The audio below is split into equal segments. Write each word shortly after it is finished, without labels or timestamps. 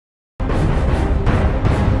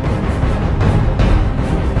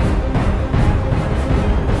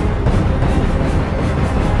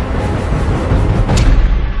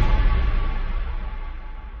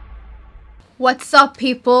What's up,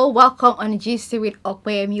 people? Welcome on GC with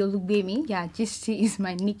Okwemi Olugbemi. Yeah, GC is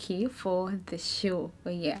my nickname for the show.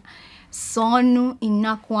 But yeah, Sonu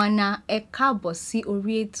Inakwana Ekabosi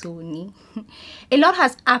Orietoni. A lot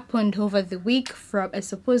has happened over the week, from a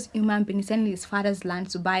supposed human being selling his father's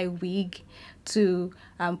land to buy a wig, to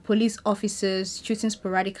police officers shooting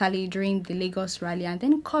sporadically during the Lagos rally and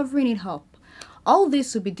then covering it up. All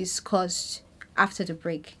this will be discussed after the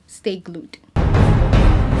break. Stay glued.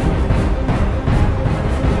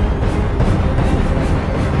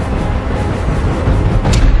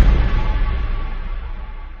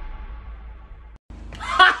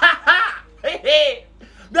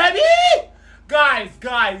 Baby!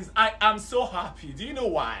 Guys, I am so happy. Do you know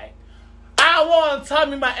why? I want to tell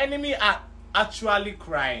me my enemy are actually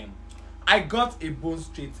crying. I got a bone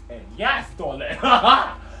straight end. Yes, darling.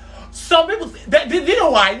 Some people, do you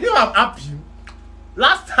know why? You know I'm happy.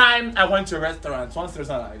 Last time I went to a restaurant, one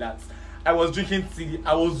restaurant like that, I was drinking tea.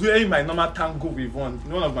 I was wearing my normal tango with one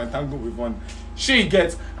of my tango with one. She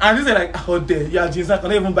gets, and this is like, oh, there, yeah, Jesus, I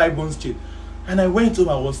can't even buy bone straight. And I went home,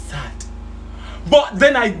 I was sad. But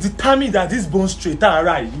then I determined that this bone straight are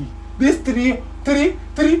right. This 3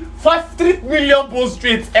 million bone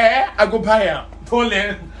straight hair, I go buy them.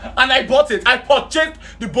 And I bought it. I purchased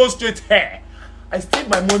the bone straight hair. I saved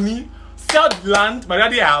my money, sell the land my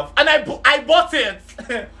daddy have, and I bought it.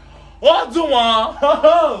 What do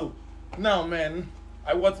I? Now, man,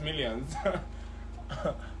 I worth millions.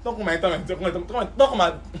 Talk my time. Talk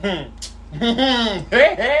my.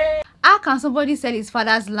 Hey. How can somebody sell his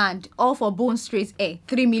father's land all for bone straight hair?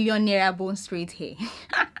 3 million naira bone straight hair.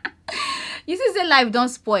 You see, say life don't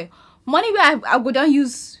spoil. Money where I go down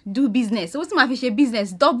use do business. So what's my fish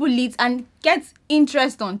business? Double it and get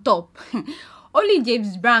interest on top. Only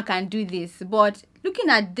James Brown can do this. But looking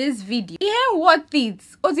at this video, he ain't worth it.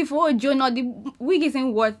 Otifo Jonah, the wig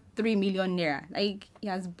isn't worth 3 million naira. Like, he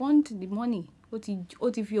has burnt the money.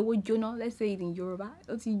 Otifo Jonah, let's say it in Yoruba.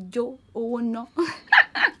 Otijo no.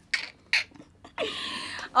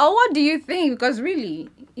 Or what do you think? Because really,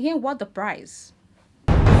 he ain't worth the price.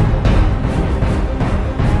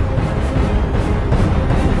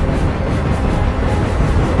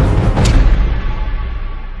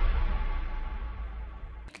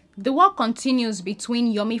 The war continues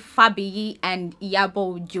between Yomi, Fabiyi and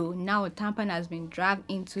Iyabo. Now Tampan has been dragged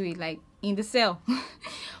into it, like in the cell.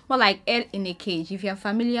 More like hell in a cage. If you're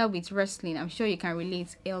familiar with wrestling, I'm sure you can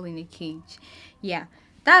relate. Hell in a cage. Yeah.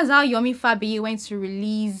 That's how Yomi Fabiyi went to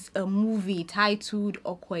release a movie titled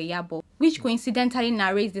Iyabo, which coincidentally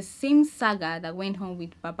narrates the same saga that went on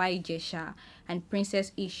with Baba Ijesha and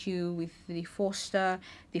Princess Issue with the foster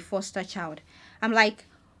child. I'm like,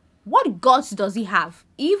 what guts does he have?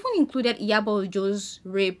 He even included Iyabo Ojo's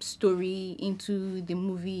rape story into the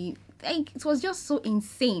movie. Like, it was just so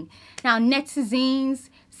insane. Now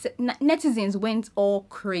netizens went all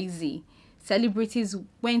crazy. Celebrities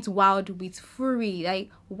went wild with fury. Like,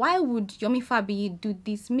 why would Yomi Fabiyi do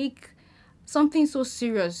this? Make something so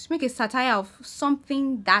serious. Make a satire of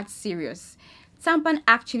something that serious. Tampan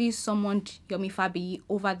actually summoned Yomi Fabiyi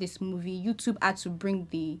over this movie. YouTube had to bring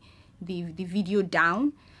the video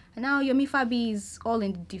down. And now Yomi Fabiyi is all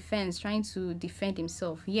in the defense, trying to defend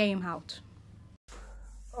himself. Hear him out.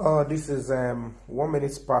 This is 1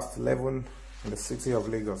 minute past 11 in the city of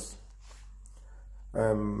Lagos.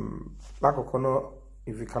 Like Okono,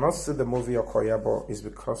 if you cannot see the movie Iyabo, it's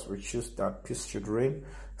because we choose that peace should reign,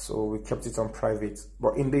 so we kept it on private.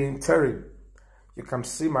 But in the interim, you can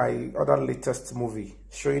see my other latest movie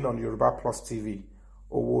showing on Yoruba Plus TV,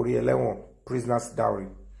 Owori Elewon, Prisoner's Dowry.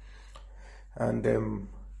 And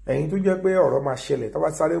ẹ̀yin tó jẹ́ pé ọ̀rọ̀ máa ṣẹlẹ̀ tó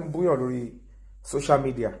bá sáré ń búyàn lórí social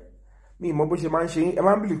media, mi mọ̀ bó ṣe máa ń ṣe yín, ẹ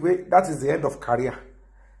máa ń believe pé that is the end of career.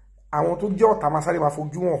 Àwọn tó jẹ́ ọ̀tá máa sáré máa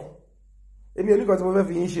fojú wọn. Èmi oníkan tí mo fẹ́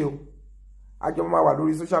fi yín ṣe o. Àjọ máa wà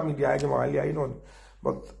lórí social media, àjọ máa wà lé ayé náà ni.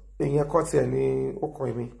 But èyàn kọ́ tiẹ̀ ní ọkàn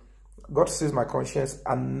èmi. God sees my conscience,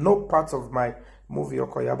 and no part of my movie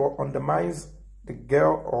Iyabo undermines the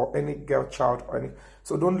girl or any girl child or any.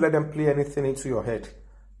 So don't let them play anything into your head.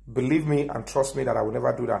 Believe me and trust me that I will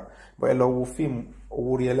never do that. But hello, will film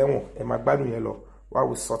Owori Elewon and my banu yellow while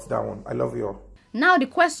we sort that one. I love you all. Now the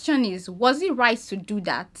question is, was it right to do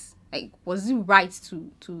that? Like, was it right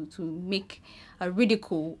to make a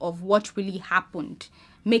ridicule of what really happened?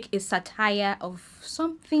 Make a satire of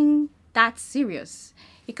something that serious?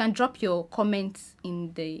 You can drop your comments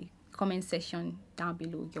in the comment section down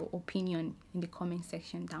below. Your opinion in the comment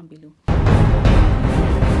section down below.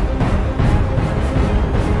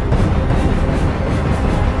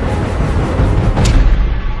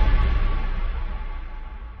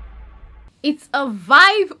 It's a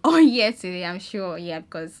vibe on here today, I'm sure. Yeah,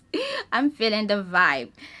 because I'm feeling the vibe.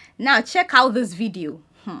 Now, check out this video.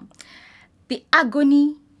 The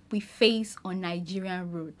agony we face on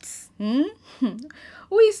Nigerian roads.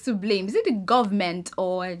 Who is to blame? Is it the government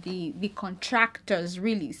or the contractors,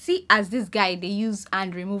 really? See, as this guy, they use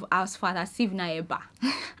and remove asphalt as if na eba.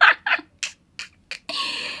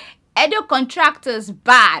 Edo contractors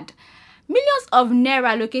bad. Millions of naira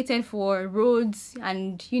allocated for roads,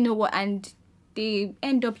 and you know what, and they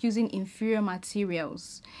end up using inferior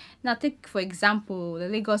materials. Now take for example the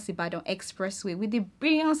Lagos-Ibadan expressway. With the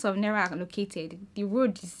billions of naira allocated, the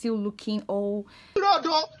road is still looking all road.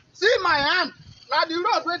 Oh, see my hand. Now the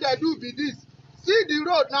road where they do be this. See the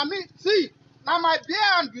road. Now me see. Now my bare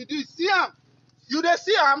hand be this. See am. You dey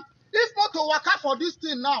see am. This motor waka for this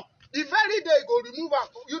thing now. The very day go remove am.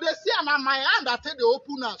 You dey see am. Now my hand I take the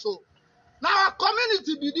open now. So now our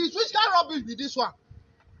community be this. Which kind of rubbish be this one?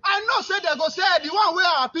 I know say they go say the one where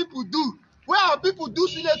our people do. Where our people do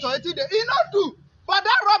senator, he not do. But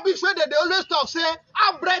that rubbish where they always talk say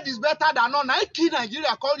our bread is better than none. I kill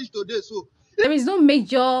Nigeria call it today. So there is no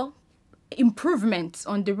major improvements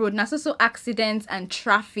on the road. Now so accidents and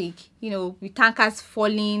traffic, you know, with tankers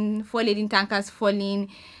falling, four-leading tankers falling,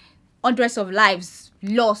 hundreds of lives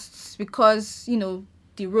lost because, you know,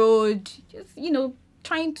 the road just, you know,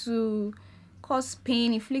 trying to cause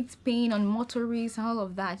pain, inflict pain on motorists and all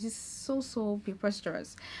of that. Just so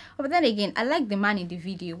preposterous. But then again, I like the man in the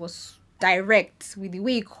video was direct with the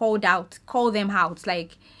way he called them out.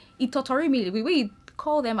 Like it totally me the way he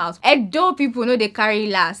called them out. Edo people know they carry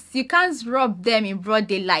last. You can't rob them in broad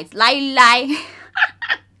daylight. Lie.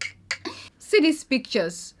 See these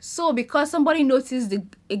pictures. So because somebody noticed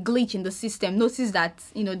a glitch in the system, noticed that,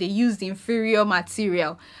 you know, they used inferior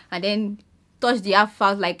material and then touch the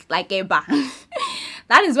asphalt like Eba.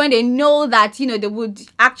 That is when they know that, you know, they would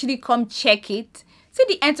actually come check it. See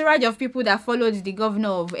the entourage of people that followed the governor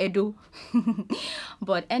of Edo.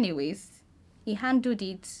 But anyways, he handled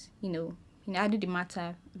it, you know, he handled the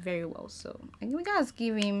matter very well. So we guys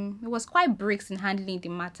give him, it was quite bricks in handling the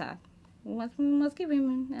matter. We must give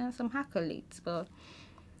him some accolades. But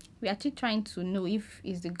we are still trying to know if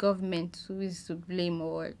it's the government who is to blame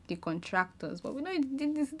or the contractors. But we know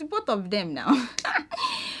it's the both of them now.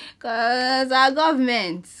 Because our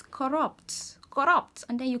government corrupt.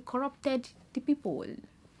 And then you corrupted the people.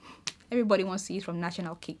 Everybody wants to eat from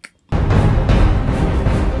national cake.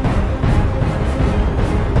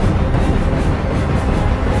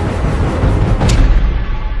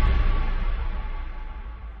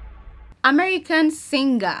 American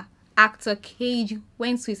singer actor Cage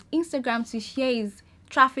went to his Instagram to share his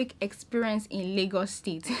traffic experience in Lagos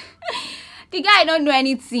State. The guy don't know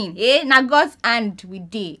anything. Now God's hand we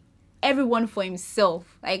did. Everyone for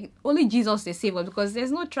himself. Like only Jesus they save us because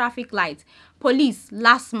there's no traffic light. Police,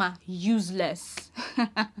 LASMA, useless.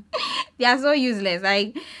 They are so useless.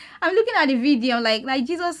 Like I'm looking at the video, like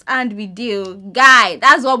Jesus hand we deal. Guy,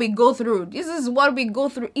 that's what we go through. This is what we go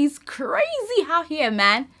through. It's crazy out here,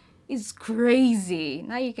 man. It's crazy.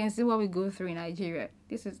 Now you can see what we go through in Nigeria.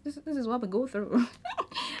 This is what we go through.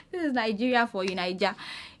 This is Nigeria for you, Nigeria.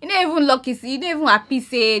 You don't even lucky, see, you don't even happy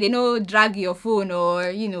say they no drag your phone or,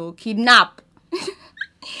 you know, kidnap.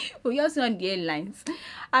 But you also on the airlines.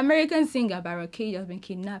 American singer Barry Cage has been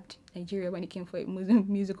kidnapped in Nigeria when he came for a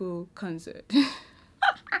musical concert.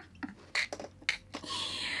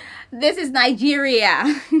 This is Nigeria.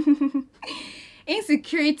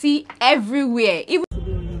 Insecurity everywhere. Even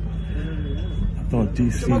I thought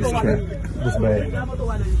DC's traffic was bad. I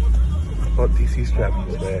thought DC's traffic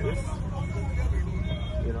was bad.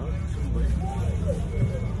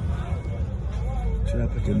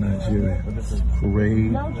 Traffic in Nigeria is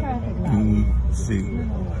crazy.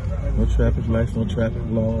 No traffic lights, no traffic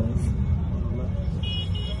laws.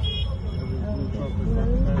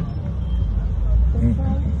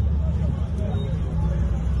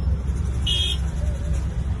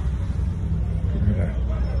 Yeah.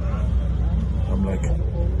 I'm like,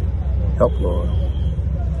 help, Lord.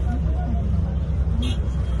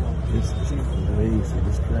 This is crazy.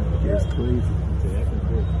 This traffic is crazy.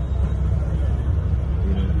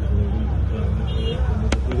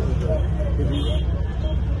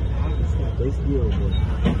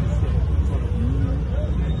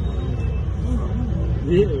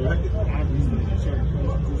 Yeah, right.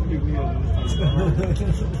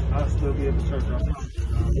 I'll still be able to church.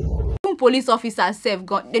 Police officers save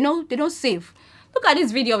gone. They don't save. Look at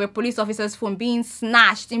this video of a police officer's phone being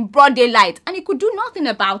snatched in broad daylight and he could do nothing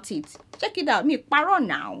about it. Check it out. Me paro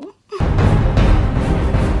now.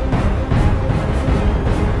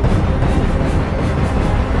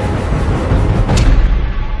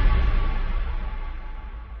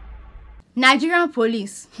 Nigerian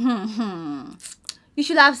police. You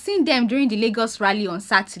should have seen them during the Lagos rally on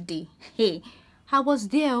Saturday. Hey, I was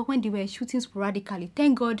there when they were shooting sporadically.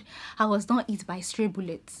 Thank God I was not hit by stray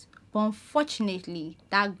bullets. But unfortunately,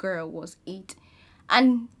 that girl was hit.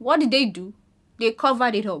 And what did they do? They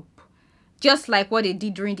covered it up. Just like what they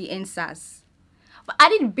did during the NSAS. But I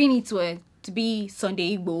didn't bring it to be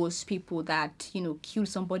Sunday Igbo's people that, killed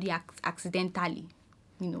somebody accidentally.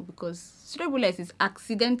 Because stray bullets is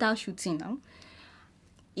accidental shooting now.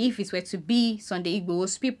 If it were to be Sunday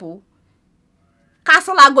Igbo's people,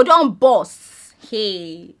 Castle go down boss.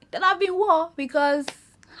 Hey, that have been war because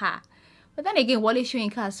But then again, Wale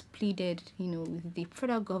Soyinka has pleaded, with the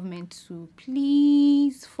federal government to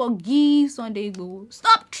please forgive Sunday Igbo.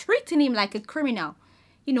 Stop treating him like a criminal.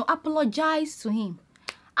 Apologize to him.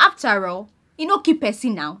 After all, keep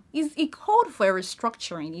person now. He called for a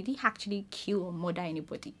restructuring. He didn't actually kill or murder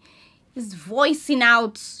anybody. He's voicing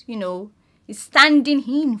out, he's standing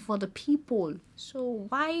in for the people. So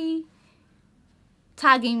why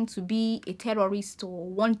tag him to be a terrorist or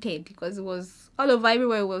wanted? Because it was all over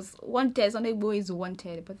everywhere. It was wanted. Sunday Igbo is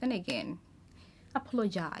wanted. But then again,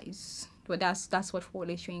 apologize. But that's what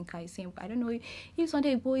Wale Soyinka is saying. I don't know if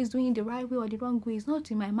Sunday Igbo is doing the right way or the wrong way. It's not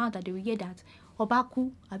in my mouth that they will hear that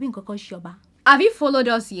Obaku Abin Koko Shoba. Have you followed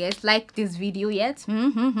us yet? Like this video yet?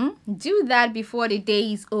 Do that before the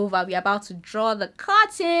day is over. We're about to draw the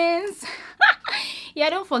curtains.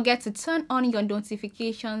 Yeah, don't forget to turn on your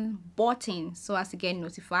notification button so as to get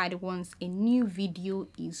notified once a new video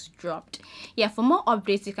is dropped. Yeah, for more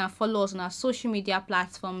updates, you can follow us on our social media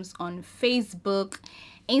platforms on Facebook,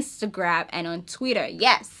 Instagram, and on Twitter.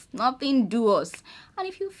 Yes, nothing duos. And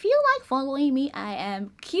if you feel like following me, I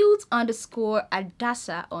am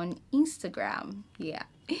cute_Adasa on Instagram. Yeah.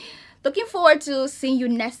 Looking forward to seeing you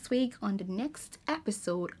next week on the next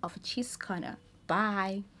episode of Cheese Corner.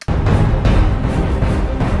 Bye.